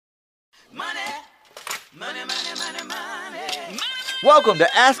Welcome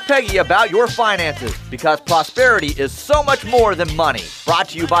to Ask Peggy About Your Finances, because prosperity is so much more than money. Brought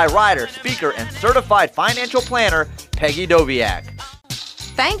to you by writer, speaker, and certified financial planner, Peggy Doviak.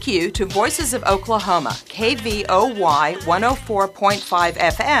 Thank you to Voices of Oklahoma, KVOY 104.5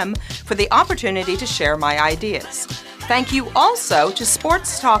 FM, for the opportunity to share my ideas. Thank you also to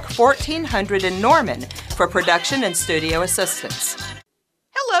Sports Talk 1400 in Norman for production and studio assistance.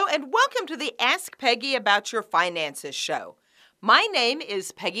 Hello, and welcome to the Ask Peggy About Your Finances show. My name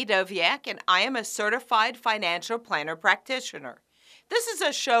is Peggy Doviak, and I am a certified financial planner practitioner. This is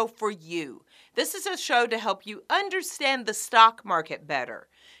a show for you. This is a show to help you understand the stock market better,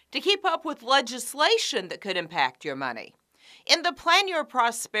 to keep up with legislation that could impact your money. In the Plan Your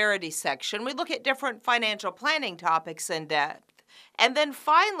Prosperity section, we look at different financial planning topics in depth. And then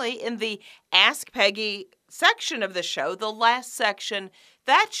finally, in the Ask Peggy section of the show, the last section,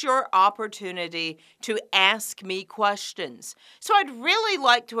 that's your opportunity to ask me questions. So I'd really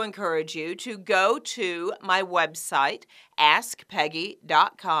like to encourage you to go to my website,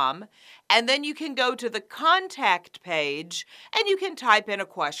 askpeggy.com, and then you can go to the contact page and you can type in a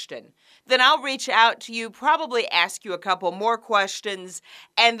question. Then I'll reach out to you, probably ask you a couple more questions,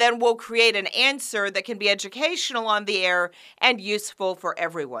 and then we'll create an answer that can be educational on the air and useful for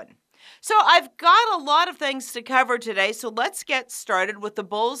everyone. So I've got a lot of things to cover today, so let's get started with the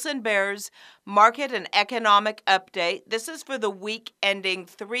Bulls and Bears Market and Economic Update. This is for the week ending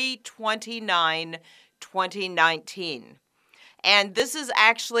 3/29/2019. And this is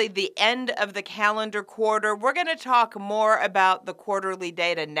actually the end of the calendar quarter. We're going to talk more about the quarterly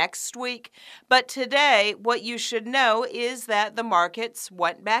data next week, but today what you should know is that the markets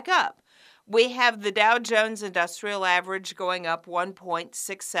went back up. We have the Dow Jones Industrial Average going up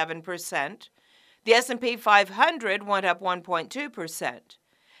 1.67%. The S&P 500 went up 1.2%.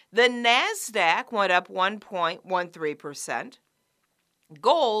 The NASDAQ went up 1.13%.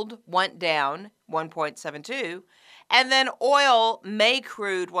 Gold went down 1.72%. And then oil, May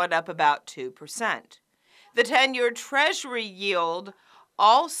crude, went up about 2%. The 10-year Treasury yield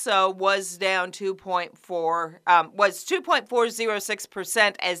also was down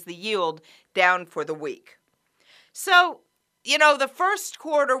 2.406% as the yield down for the week. So, the first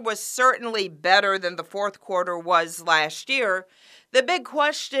quarter was certainly better than the fourth quarter was last year. The big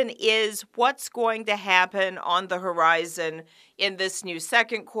question is what's going to happen on the horizon in this new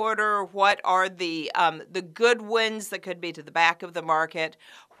second quarter? What are the good winds that could be to the back of the market?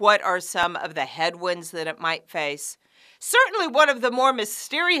 What are some of the headwinds that it might face? Certainly one of the more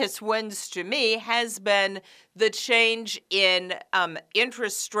mysterious winds to me has been the change in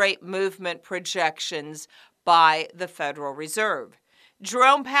interest rate movement projections by the Federal Reserve.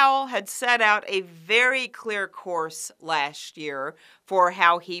 Jerome Powell had set out a very clear course last year for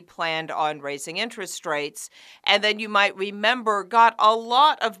how he planned on raising interest rates, and then you might remember got a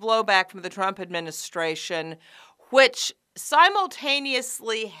lot of blowback from the Trump administration, which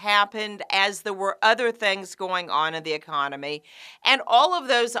simultaneously happened as there were other things going on in the economy, and all of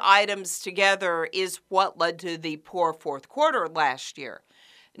those items together is what led to the poor fourth quarter last year.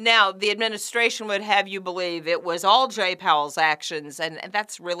 Now, the administration would have you believe it was all Jay Powell's actions, and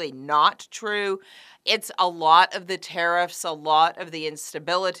that's really not true. It's a lot of the tariffs, a lot of the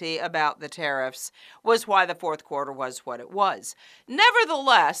instability about the tariffs was why the fourth quarter was what it was.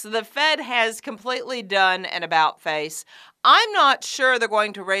 Nevertheless, the Fed has completely done an about-face. I'm not sure they're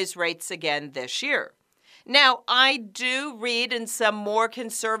going to raise rates again this year. Now, I do read in some more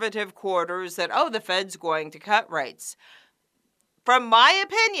conservative quarters that, the Fed's going to cut rates. From my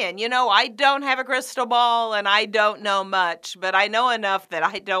opinion, I don't have a crystal ball and I don't know much, but I know enough that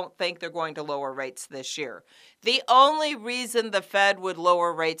I don't think they're going to lower rates this year. The only reason the Fed would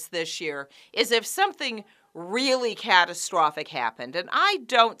lower rates this year is if something really catastrophic happened, and I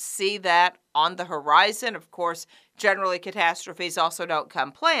don't see that on the horizon. Of course, generally catastrophes also don't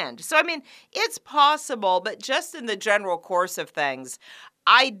come planned. So, it's possible, but just in the general course of things,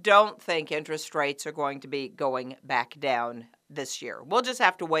 I don't think interest rates are going to be going back down this year. We'll just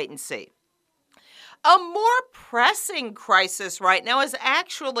have to wait and see. A more pressing crisis right now is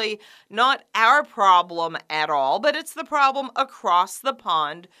actually not our problem at all, but it's the problem across the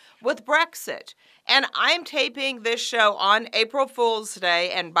pond with Brexit. And I'm taping this show on April Fool's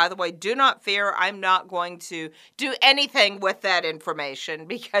Day. And by the way, do not fear, I'm not going to do anything with that information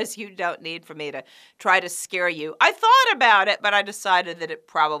because you don't need for me to try to scare you. I thought about it, but I decided that it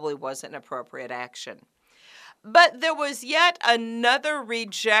probably wasn't appropriate action. But there was yet another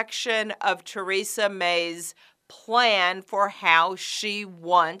rejection of Theresa May's plan for how she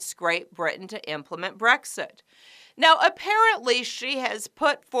wants Great Britain to implement Brexit. Now, apparently, she has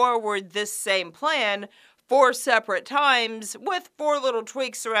put forward this same plan 4 separate times with 4 little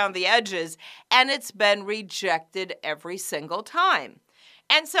tweaks around the edges, and it's been rejected every single time.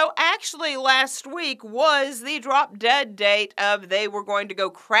 And so actually last week was the drop-dead date of they were going to go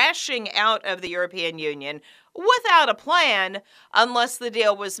crashing out of the European Union without a plan unless the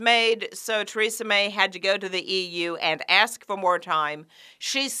deal was made. So Theresa May had to go to the EU and ask for more time.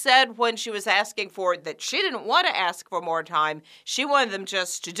 She said when she was asking for it that she didn't want to ask for more time. She wanted them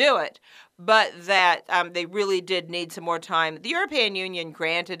just to do it, but that they really did need some more time. The European Union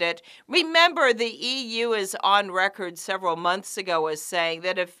granted it. Remember, the EU is on record several months ago as saying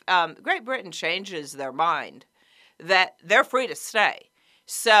that if Great Britain changes their mind, that they're free to stay.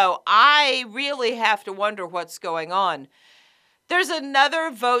 So I really have to wonder what's going on. There's another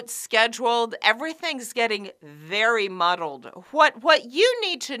vote scheduled. Everything's getting very muddled. What you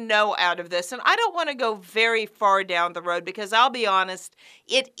need to know out of this, and I don't want to go very far down the road because I'll be honest,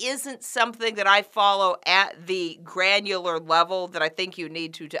 it isn't something that I follow at the granular level that I think you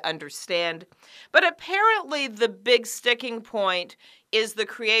need to understand. But apparently the big sticking point is the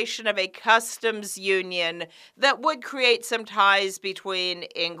creation of a customs union that would create some ties between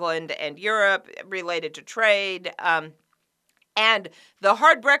England and Europe related to trade. And the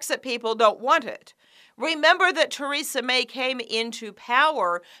hard Brexit people don't want it. Remember that Theresa May came into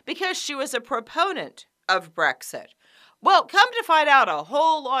power because she was a proponent of Brexit. Well, come to find out, a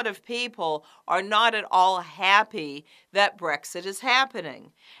whole lot of people are not at all happy that Brexit is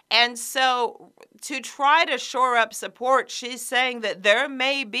happening. And so to try to shore up support, she's saying that there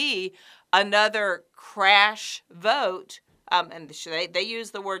may be another crash vote. And they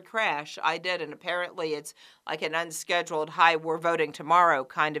use the word crash. I did, and apparently it's like an unscheduled, hi, we're voting tomorrow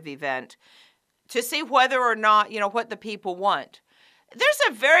kind of event to see whether or not, what the people want. There's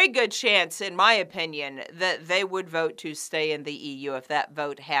a very good chance, in my opinion, that they would vote to stay in the EU if that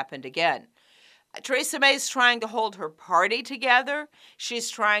vote happened again. Theresa May is trying to hold her party together. She's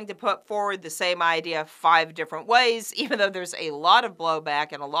trying to put forward the same idea 5 different ways, even though there's a lot of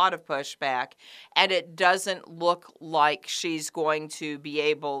blowback and a lot of pushback, and it doesn't look like she's going to be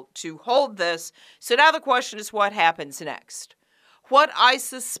able to hold this. So now the question is, what happens next? What I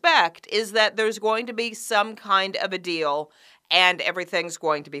suspect is that there's going to be some kind of a deal, and everything's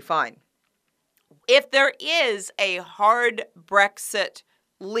going to be fine. If there is a hard Brexit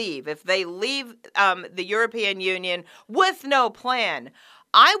leave, if they leave the European Union with no plan,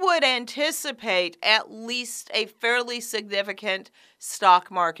 I would anticipate at least a fairly significant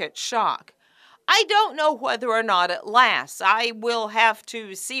stock market shock. I don't know whether or not it lasts. I will have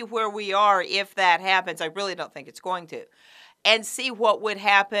to see where we are if that happens. I really don't think it's going to. And see what would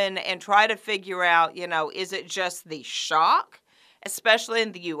happen and try to figure out, is it just the shock? Especially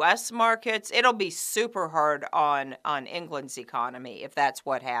in the U.S. markets, it'll be super hard on England's economy if that's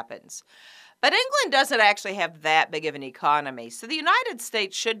what happens. But England doesn't actually have that big of an economy, so the United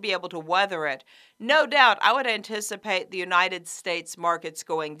States should be able to weather it. No doubt, I would anticipate the United States markets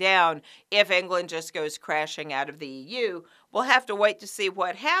going down if England just goes crashing out of the EU. We'll have to wait to see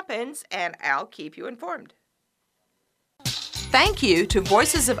what happens, and I'll keep you informed. Thank you to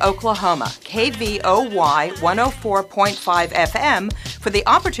Voices of Oklahoma, KVOY 104.5 FM, for the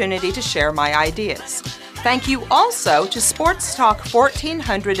opportunity to share my ideas. Thank you also to Sports Talk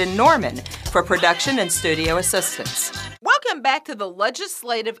 1400 in Norman for production and studio assistance. Welcome back to the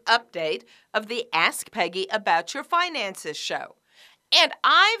legislative update of the Ask Peggy About Your Finances show. And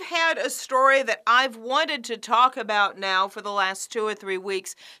I've had a story that I've wanted to talk about now for the last 2 or 3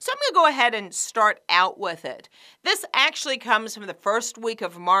 weeks, so I'm going to go ahead and start out with it. This actually comes from the first week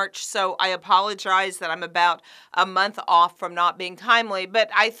of March, so I apologize that I'm about a month off from not being timely, but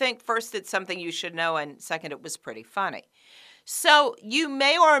I think first it's something you should know, and second, it was pretty funny. So you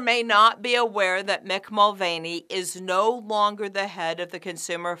may or may not be aware that Mick Mulvaney is no longer the head of the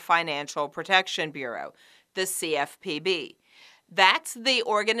Consumer Financial Protection Bureau, the CFPB. That's the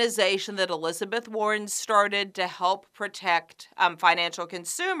organization that Elizabeth Warren started to help protect financial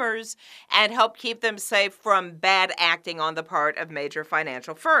consumers and help keep them safe from bad acting on the part of major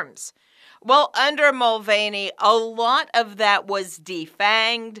financial firms. Well, under Mulvaney, a lot of that was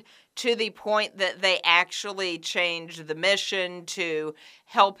defanged to the point that they actually changed the mission to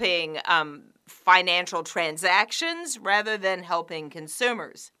helping financial transactions rather than helping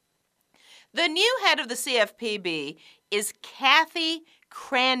consumers. The new head of the CFPB is Kathy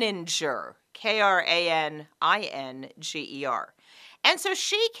Kraninger, Kraninger. And so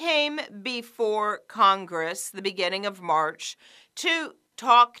she came before Congress the beginning of March to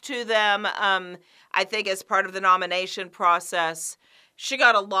talk to them, I think as part of the nomination process. She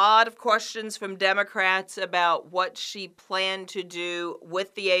got a lot of questions from Democrats about what she planned to do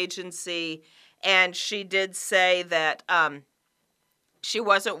with the agency, and she did say that she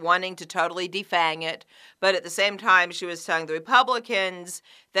wasn't wanting to totally defang it, but at the same time, she was telling the Republicans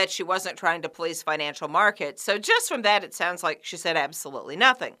that she wasn't trying to police financial markets. So just from that, it sounds like she said absolutely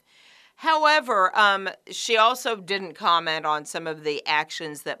nothing. However, she also didn't comment on some of the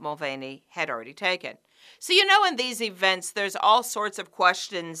actions that Mulvaney had already taken. So, in these events, there's all sorts of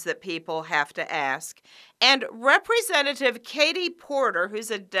questions that people have to ask. And Representative Katie Porter,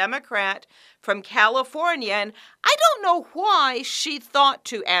 who's a Democrat from California, and I don't know why she thought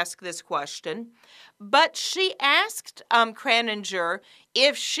to ask this question, but she asked Kraninger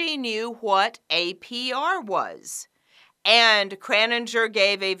if she knew what APR was. And Kraninger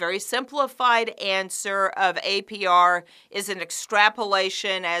gave a very simplified answer of APR is an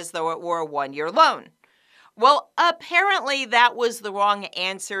extrapolation as though it were a one-year loan. Well, apparently that was the wrong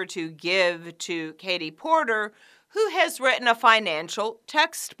answer to give to Katie Porter, who has written a financial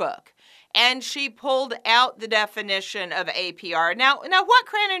textbook. And she pulled out the definition of APR. Now what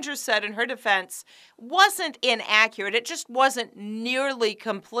Kraninger said in her defense wasn't inaccurate. It just wasn't nearly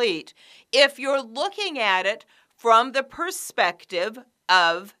complete if you're looking at it from the perspective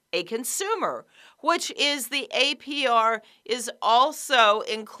of a consumer, which is the APR is also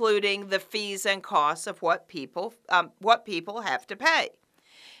including the fees and costs of what people have to pay.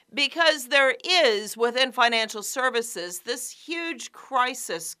 Because there is, within financial services, this huge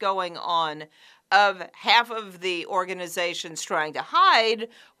crisis going on of half of the organizations trying to hide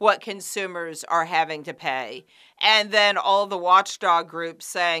what consumers are having to pay, and then all the watchdog groups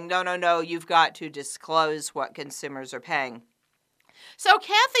saying, no, you've got to disclose what consumers are paying. So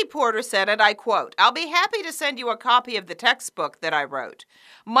Kathy Porter said, and I quote, "I'll be happy to send you a copy of the textbook that I wrote.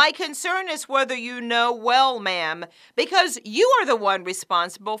 My concern is whether you know well, ma'am, because you are the one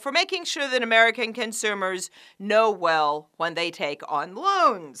responsible for making sure that American consumers know well when they take on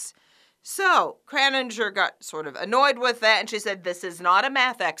loans." So Kraninger got sort of annoyed with that, and she said, this is not a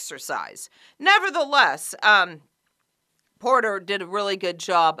math exercise. Nevertheless, Porter did a really good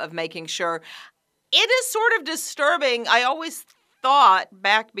job of making sure. It is sort of disturbing. I always thought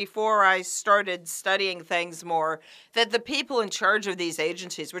back before I started studying things more that the people in charge of these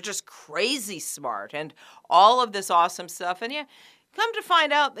agencies were just crazy smart and all of this awesome stuff. And come to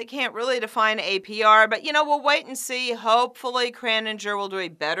find out they can't really define APR, but we'll wait and see. Hopefully Kraninger will do a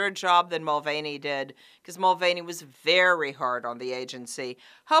better job than Mulvaney did, because Mulvaney was very hard on the agency.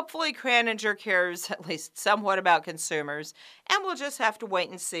 Hopefully Kraninger cares at least somewhat about consumers, and we'll just have to wait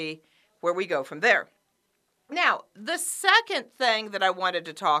and see where we go from there. Now, the second thing that I wanted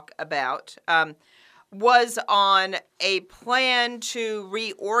to talk about was on a plan to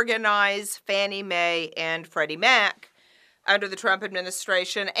reorganize Fannie Mae and Freddie Mac under the Trump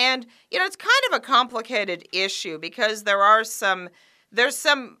administration. And, it's kind of a complicated issue because there's some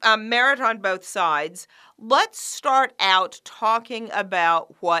merit on both sides. Let's start out talking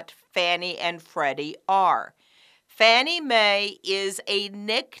about what Fannie and Freddie are. Fannie Mae is a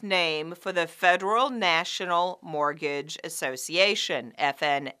nickname for the Federal National Mortgage Association,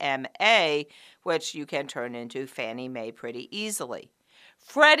 FNMA, which you can turn into Fannie Mae pretty easily.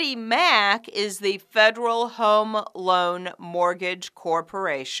 Freddie Mac is the Federal Home Loan Mortgage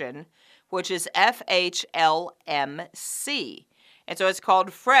Corporation, which is FHLMC. And so it's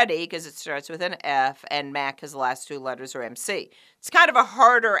called Freddie because it starts with an F, and Mac because the last two letters are MC. It's kind of a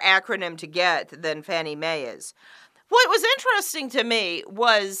harder acronym to get than Fannie Mae is. What was interesting to me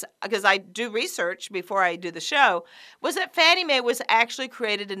was, because I do research before I do the show, was that Fannie Mae was actually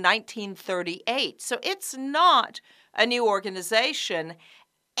created in 1938. So it's not a new organization,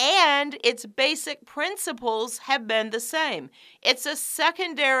 and its basic principles have been the same. It's a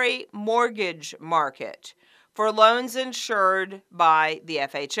secondary mortgage market for loans insured by the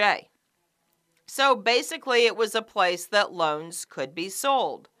FHA. So basically, it was a place that loans could be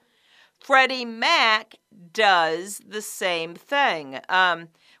sold. Freddie Mac does the same thing.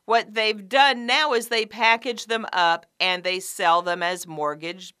 What they've done now is they package them up and they sell them as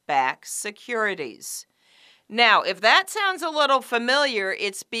mortgage-backed securities. Now, if that sounds a little familiar,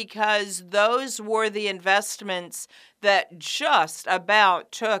 it's because those were the investments that just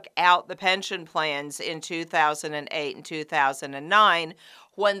about took out the pension plans in 2008 and 2009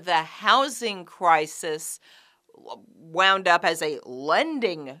 when the housing crisis wound up as a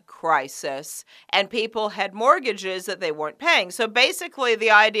lending crisis and people had mortgages that they weren't paying. So basically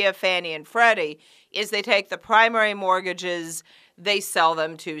the idea of Fannie and Freddie is they take the primary mortgages, they sell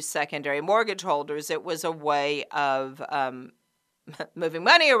them to secondary mortgage holders. It was a way of moving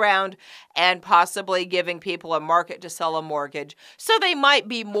money around and possibly giving people a market to sell a mortgage, so they might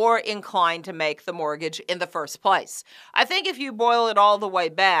be more inclined to make the mortgage in the first place. I think if you boil it all the way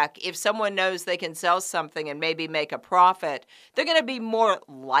back, if someone knows they can sell something and maybe make a profit, they're going to be more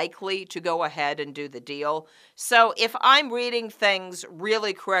likely to go ahead and do the deal. So if I'm reading things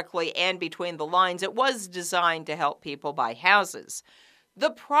really correctly and between the lines, it was designed to help people buy houses.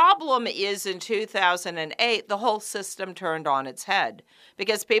 The problem is in 2008, the whole system turned on its head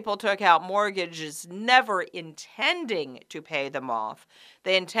because people took out mortgages never intending to pay them off.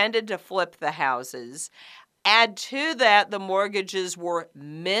 They intended to flip the houses. Add to that, the mortgages were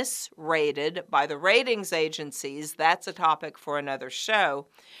misrated by the ratings agencies. That's a topic for another show.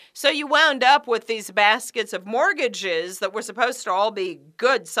 So you wound up with these baskets of mortgages that were supposed to all be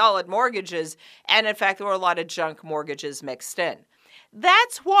good, solid mortgages, and in fact, there were a lot of junk mortgages mixed in.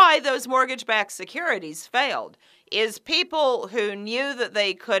 That's why those mortgage-backed securities failed, is people who knew that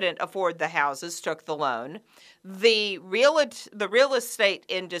they couldn't afford the houses took the loan. The real estate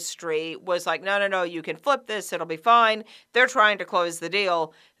industry was like, no, you can flip this, it'll be fine. They're trying to close the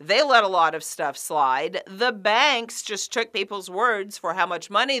deal. They let a lot of stuff slide. The banks just took people's words for how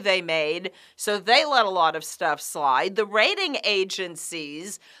much money they made, so they let a lot of stuff slide. The rating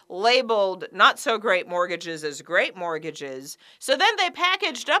agencies labeled not so great mortgages as great mortgages, so then they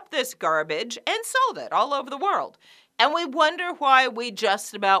packaged up this garbage and sold it all over the world. And we wonder why we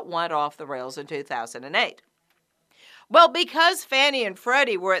just about went off the rails in 2008. Well, because Fannie and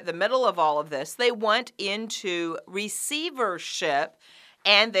Freddie were at the middle of all of this, they went into receivership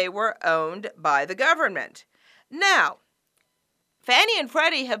and they were owned by the government. Now, Fannie and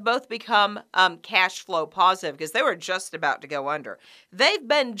Freddie have both become cash flow positive because they were just about to go under. They've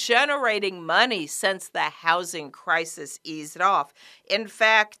been generating money since the housing crisis eased off. In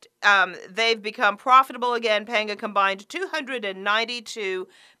fact, they've become profitable again, paying a combined $292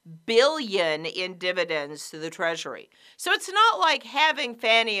 billion in dividends to the Treasury. So it's not like having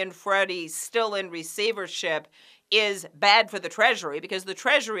Fannie and Freddie still in receivership is bad for the Treasury because the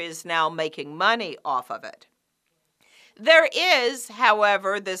Treasury is now making money off of it. There is,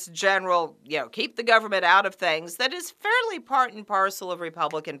 however, this general, keep the government out of things that is fairly part and parcel of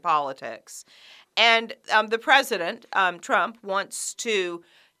Republican politics. And the president, Trump, wants to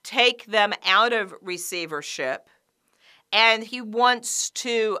take them out of receivership. And he wants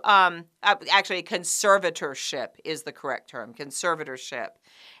to, actually, conservatorship is the correct term, conservatorship.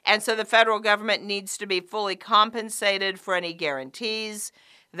 And so the federal government needs to be fully compensated for any guarantees,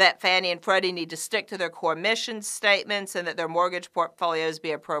 that Fannie and Freddie need to stick to their core mission statements, and that their mortgage portfolios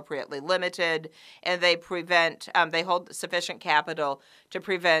be appropriately limited, and they hold sufficient capital to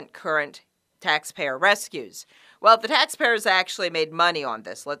prevent current taxpayer rescues. Well, the taxpayers actually made money on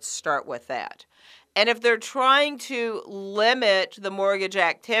this. Let's start with that. And if they're trying to limit the mortgage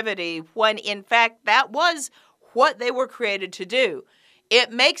activity when, in fact, that was what they were created to do, it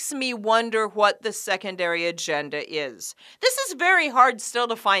makes me wonder what the secondary agenda is. This is very hard still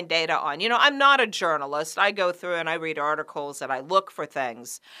to find data on. I'm not a journalist. I go through and I read articles and I look for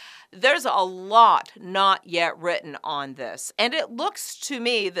things. There's a lot not yet written on this. And it looks to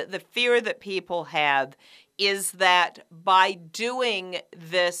me that the fear that people have is that by doing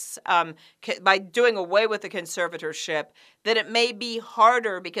this, by doing away with the conservatorship, that it may be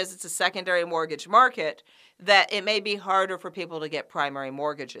harder, because it's a secondary mortgage market, that it may be harder for people to get primary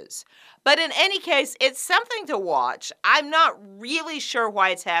mortgages. But in any case, it's something to watch. I'm not really sure why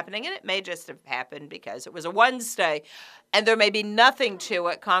it's happening, and it may just have happened because it was a Wednesday, and there may be nothing to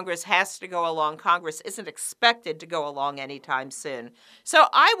it. Congress has to go along. Congress isn't expected to go along anytime soon. So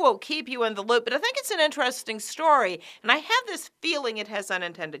I will keep you in the loop, but I think it's an interesting story, and I have this feeling it has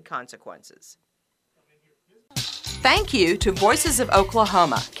unintended consequences. Thank you to Voices of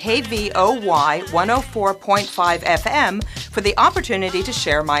Oklahoma, KVOY 104.5 FM, for the opportunity to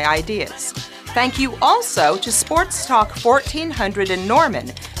share my ideas. Thank you also to Sports Talk 1400 in Norman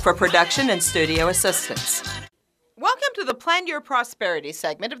for production and studio assistance. Welcome to the Plan Your Prosperity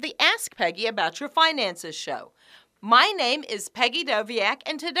segment of the Ask Peggy About Your Finances show. My name is Peggy Doviak,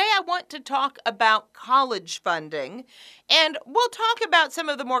 and today I want to talk about college funding, and we'll talk about some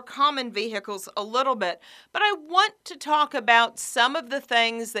of the more common vehicles a little bit, but I want to talk about some of the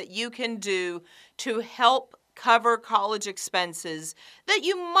things that you can do to help cover college expenses that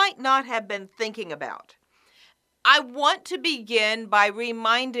you might not have been thinking about. I want to begin by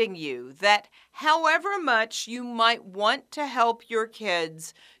reminding you that however much you might want to help your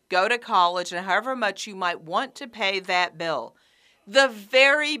kids go to college and however much you might want to pay that bill, the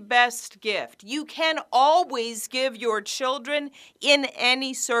very best gift you can always give your children in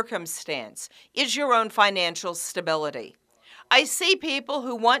any circumstance is your own financial stability. I see people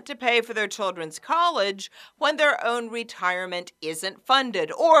who want to pay for their children's college when their own retirement isn't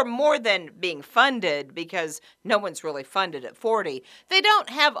funded, or more than being funded, because no one's really funded at 40. They don't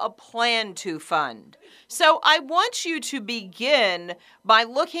have a plan to fund. So I want you to begin by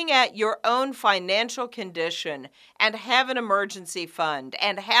looking at your own financial condition and have an emergency fund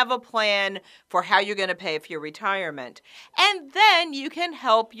and have a plan for how you're going to pay for your retirement. And then you can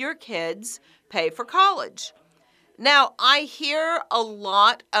help your kids pay for college. Now, I hear a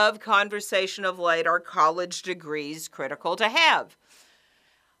lot of conversation of late, are college degrees critical to have?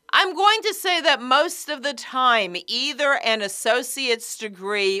 I'm going to say that most of the time, either an associate's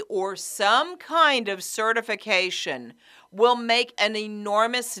degree or some kind of certification will make an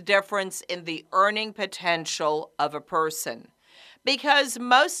enormous difference in the earning potential of a person. Because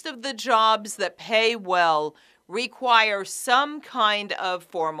most of the jobs that pay well require some kind of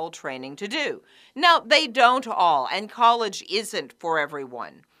formal training to do. Now, they don't all, and college isn't for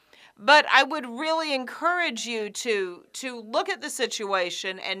everyone. But I would really encourage you to look at the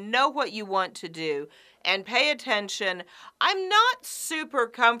situation and know what you want to do and pay attention. I'm not super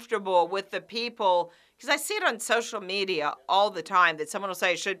comfortable with the people, because I see it on social media all the time, that someone will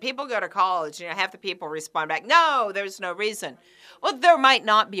say, should people go to college? Half the people respond back, no, there's no reason. Well, there might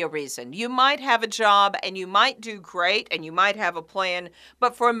not be a reason. You might have a job and you might do great and you might have a plan,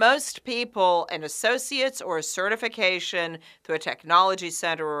 but for most people, an associate's or a certification through a technology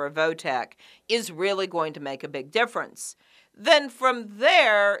center or a VOTEC is really going to make a big difference. Then from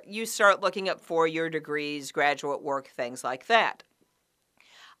there, you start looking at four-year degrees, graduate work, things like that.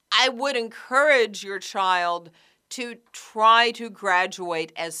 I would encourage your child to try to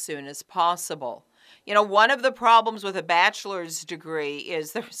graduate as soon as possible. One of the problems with a bachelor's degree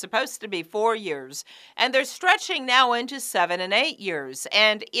is they're supposed to be 4 years, and they're stretching now into 7 and 8 years.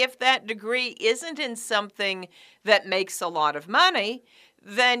 And if that degree isn't in something that makes a lot of money,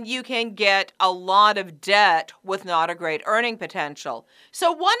 then you can get a lot of debt with not a great earning potential.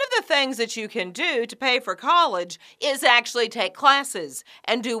 So one of the things that you can do to pay for college is actually take classes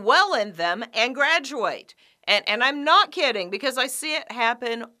and do well in them and graduate. And I'm not kidding, because I see it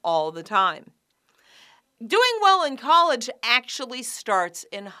happen all the time. Doing well in college actually starts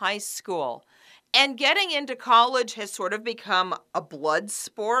in high school. And getting into college has sort of become a blood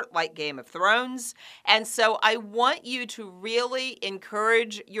sport like Game of Thrones. And so I want you to really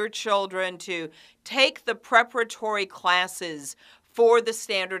encourage your children to take the preparatory classes for the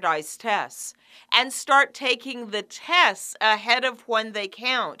standardized tests and start taking the tests ahead of when they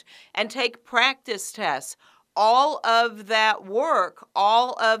count and take practice tests. All of that work,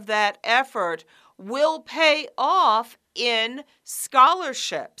 all of that effort will pay off in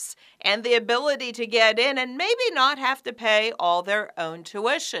scholarships and the ability to get in and maybe not have to pay all their own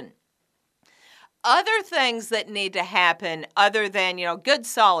tuition. Other things that need to happen other than, good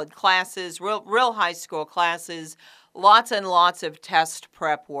solid classes, real high school classes, lots and lots of test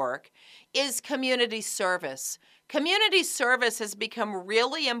prep work, is community service. Community service has become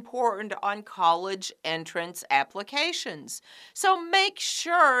really important on college entrance applications. So make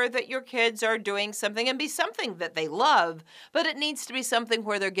sure that your kids are doing something, and be something that they love, but it needs to be something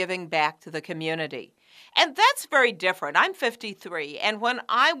where they're giving back to the community. And that's very different. I'm 53, and when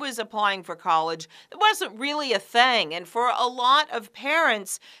I was applying for college, it wasn't really a thing. And for a lot of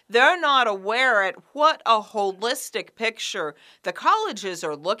parents, they're not aware at what a holistic picture the colleges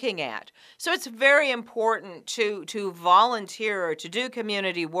are looking at. So it's very important to volunteer or to do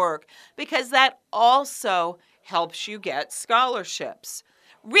community work, because that also helps you get scholarships.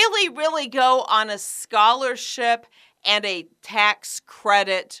 Really, really go on a scholarship and a tax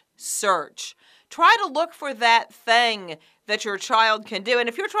credit search. Try to look for that thing that your child can do. And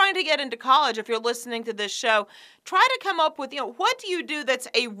if you're trying to get into college, if you're listening to this show, try to come up with, what do you do that's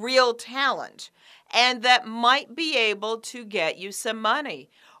a real talent and that might be able to get you some money?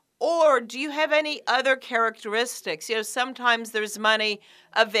 Or do you have any other characteristics? Sometimes there's money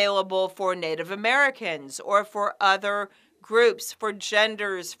available for Native Americans or for other groups, for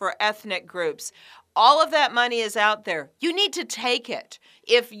genders, for ethnic groups. All of that money is out there. You need to take it.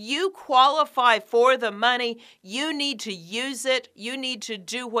 If you qualify for the money, you need to use it. You need to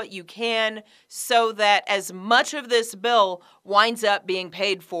do what you can so that as much of this bill winds up being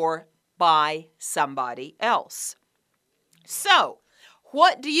paid for by somebody else. So,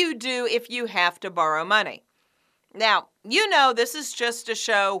 what do you do if you have to borrow money? Now, this is just a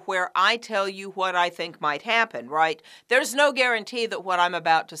show where I tell you what I think might happen, right? There's no guarantee that what I'm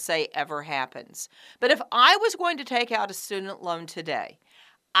about to say ever happens. But if I was going to take out a student loan today,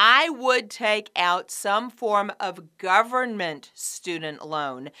 I would take out some form of government student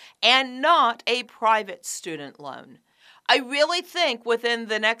loan and not a private student loan. I really think within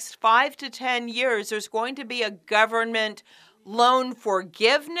the next 5 to 10 years, there's going to be a government loan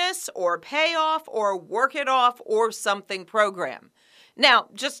forgiveness or payoff or work it off or something program. Now,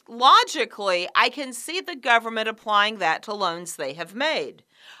 just logically, I can see the government applying that to loans they have made.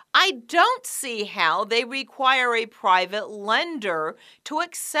 I don't see how they require a private lender to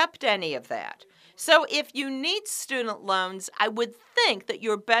accept any of that. So if you need student loans, I would think that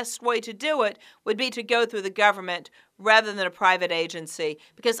your best way to do it would be to go through the government rather than a private agency,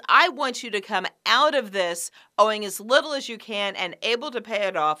 because I want you to come out of this owing as little as you can and able to pay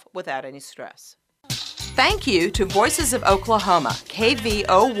it off without any stress. Thank you to Voices of Oklahoma,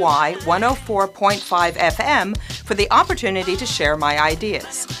 KVOY 104.5 FM, for the opportunity to share my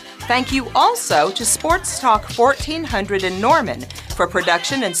ideas. Thank you also to Sports Talk 1400 in Norman for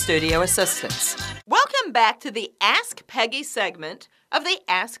production and studio assistance. Welcome back to the Ask Peggy segment of the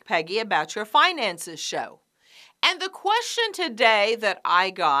Ask Peggy About Your Finances show. And the question today that I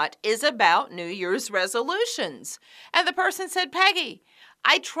got is about New Year's resolutions. And the person said, Peggy,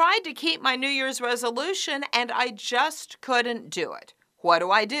 I tried to keep my New Year's resolution and I just couldn't do it. What do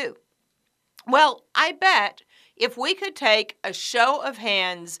I do? Well, I bet if we could take a show of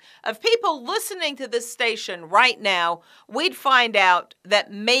hands of people listening to this station right now, we'd find out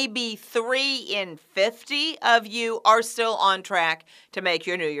that maybe 3 in 50 of you are still on track to make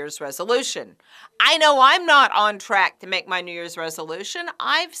your New Year's resolution. I know I'm not on track to make my New Year's resolution.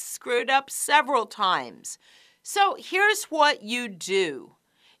 I've screwed up several times. So here's what you do.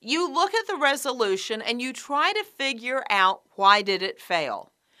 You look at the resolution and you try to figure out why did it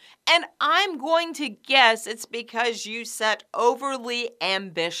fail. And I'm going to guess it's because you set overly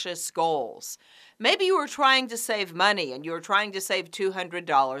ambitious goals. Maybe you were trying to save money and you were trying to save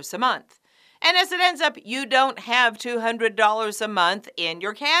 $200 a month. And as it ends up, you don't have $200 a month in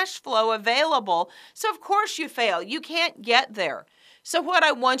your cash flow available. So of course you fail. You can't get there. So what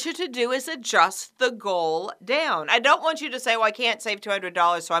I want you to do is adjust the goal down. I don't want you to say, well, I can't save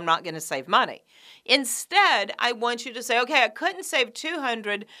 $200, so I'm not going to save money. Instead, I want you to say, okay, I couldn't save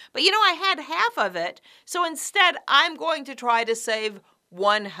 $200, but I had half of it. So instead, I'm going to try to save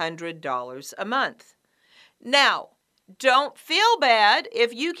 $100 a month. Now, don't feel bad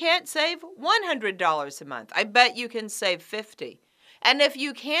if you can't save $100 a month. I bet you can save $50. And if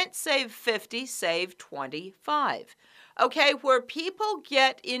you can't save $50, save $25. Okay, where people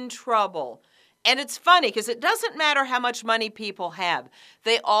get in trouble, and it's funny because it doesn't matter how much money people have.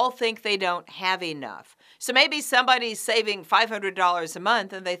 They all think they don't have enough. So maybe somebody's saving $500 a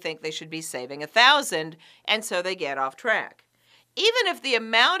month and they think they should be saving $1,000, and so they get off track. Even if the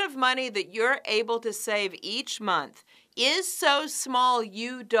amount of money that you're able to save each month is so small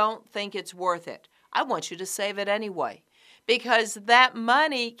you don't think it's worth it, I want you to save it anyway. Because that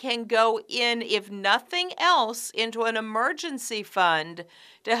money can go in, if nothing else, into an emergency fund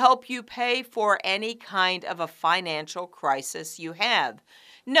to help you pay for any kind of a financial crisis you have.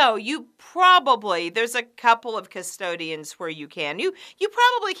 No, there's a couple of custodians where you can. You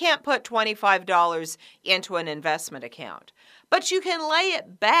probably can't put $25 into an investment account. But you can lay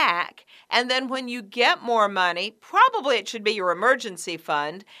it back, and then when you get more money, probably it should be your emergency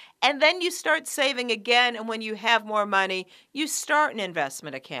fund, and then you start saving again, and when you have more money, you start an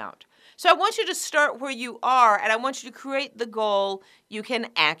investment account. So I want you to start where you are, and I want you to create the goal you can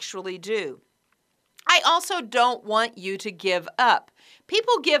actually do. I also don't want you to give up.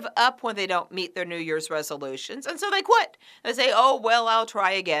 People give up when they don't meet their New Year's resolutions, and so they quit. They say, oh, well, I'll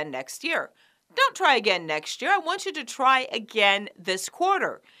try again next year. Don't try again next year. I want you to try again this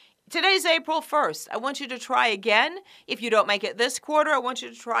quarter. Today's April 1st. I want you to try again. If you don't make it this quarter, I want you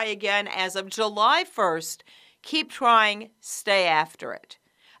to try again as of July 1st. Keep trying. Stay after it.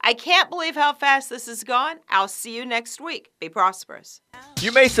 I can't believe how fast this has gone. I'll see you next week. Be prosperous.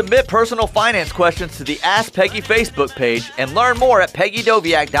 You may submit personal finance questions to the Ask Peggy Facebook page and learn more at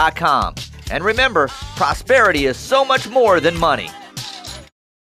PeggyDoviak.com. And remember, prosperity is so much more than money.